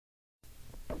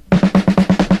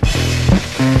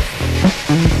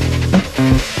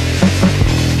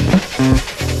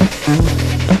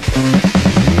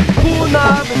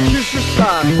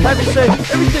slide. Happy say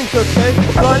everything's okay.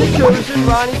 Ronnie chosen,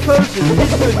 Ronnie posing.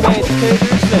 He's a good man to pay to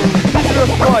his name. He's real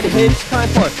smart, he hates his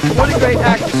kind part. What a great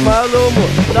actor, smile a little more.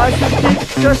 Nice and deep,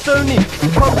 just so neat.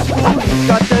 Public school, he's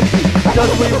got them feet.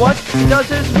 Does what he wants, he does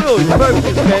his will. You're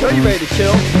perfect, man, are you ready to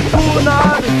chill? Cool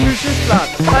nod and choose your slot.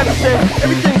 Happy say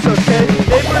everything's okay.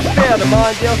 Neighbors fair, the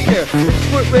Mondale fair. It's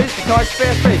foot race, the car's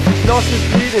fast race. Lost his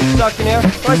speed and stuck in air.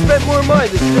 I spent more money,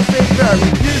 this just ain't fair.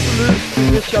 Refuse to lose to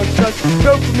this young stud.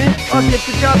 Go for me, I'll get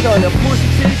the job done. Now force the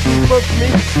teeth, vote for me.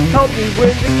 Help me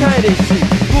win the candidate seat.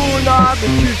 Cool knob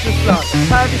and choose your slot.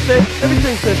 Happy say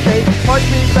everything's okay. Punch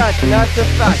me back and that's a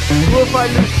fact. Will if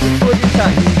I lose before the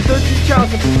attack. 13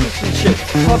 challenge and persistent shit.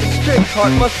 Public strict,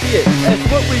 heart must be it. That's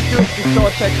what we do if we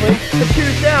start check clean. And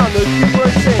choose down, those people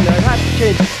are insane. I'd have to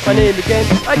change my name again.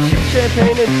 I'd shoot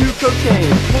champagne and do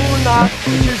cocaine. Cool knob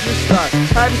and choose your slot.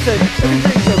 Happy say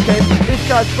everything's okay. It's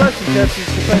God's blessing, Jesse's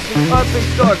confessing. I'm a big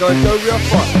star, gonna go real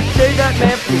far. Save that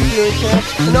man from the ceiling chance.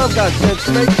 And I've got sense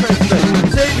to make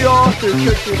president. Save you all through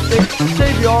church and state.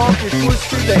 Save you all through school's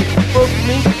too late. Vote for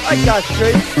me, I got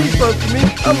straight. Please vote for me,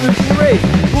 I'm losing the race.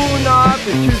 Cool knob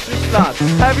and choose your slot.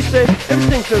 Happy say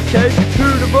everything's okay. Who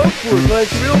to vote for?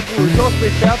 Glenn's real fools. All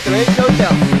spaced out, there ain't no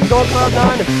doubt. Gone cloud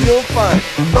nine and feeling fine.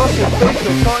 Lost in space,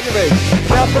 no caught in the race.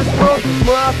 Now this world, there's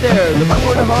more out there. The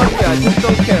poor and the hungry, I just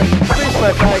don't care. Space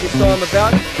my bag, it's all I'm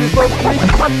about. You vote for me,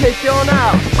 I'll take you on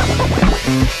out.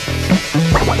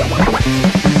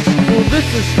 Well, this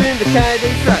is Stream the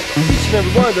Candidate Track. Each and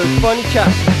every one of those funny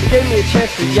chats. It gave me a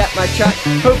chance to yap my chat.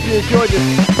 Hope you enjoyed this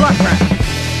rock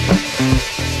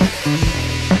rap.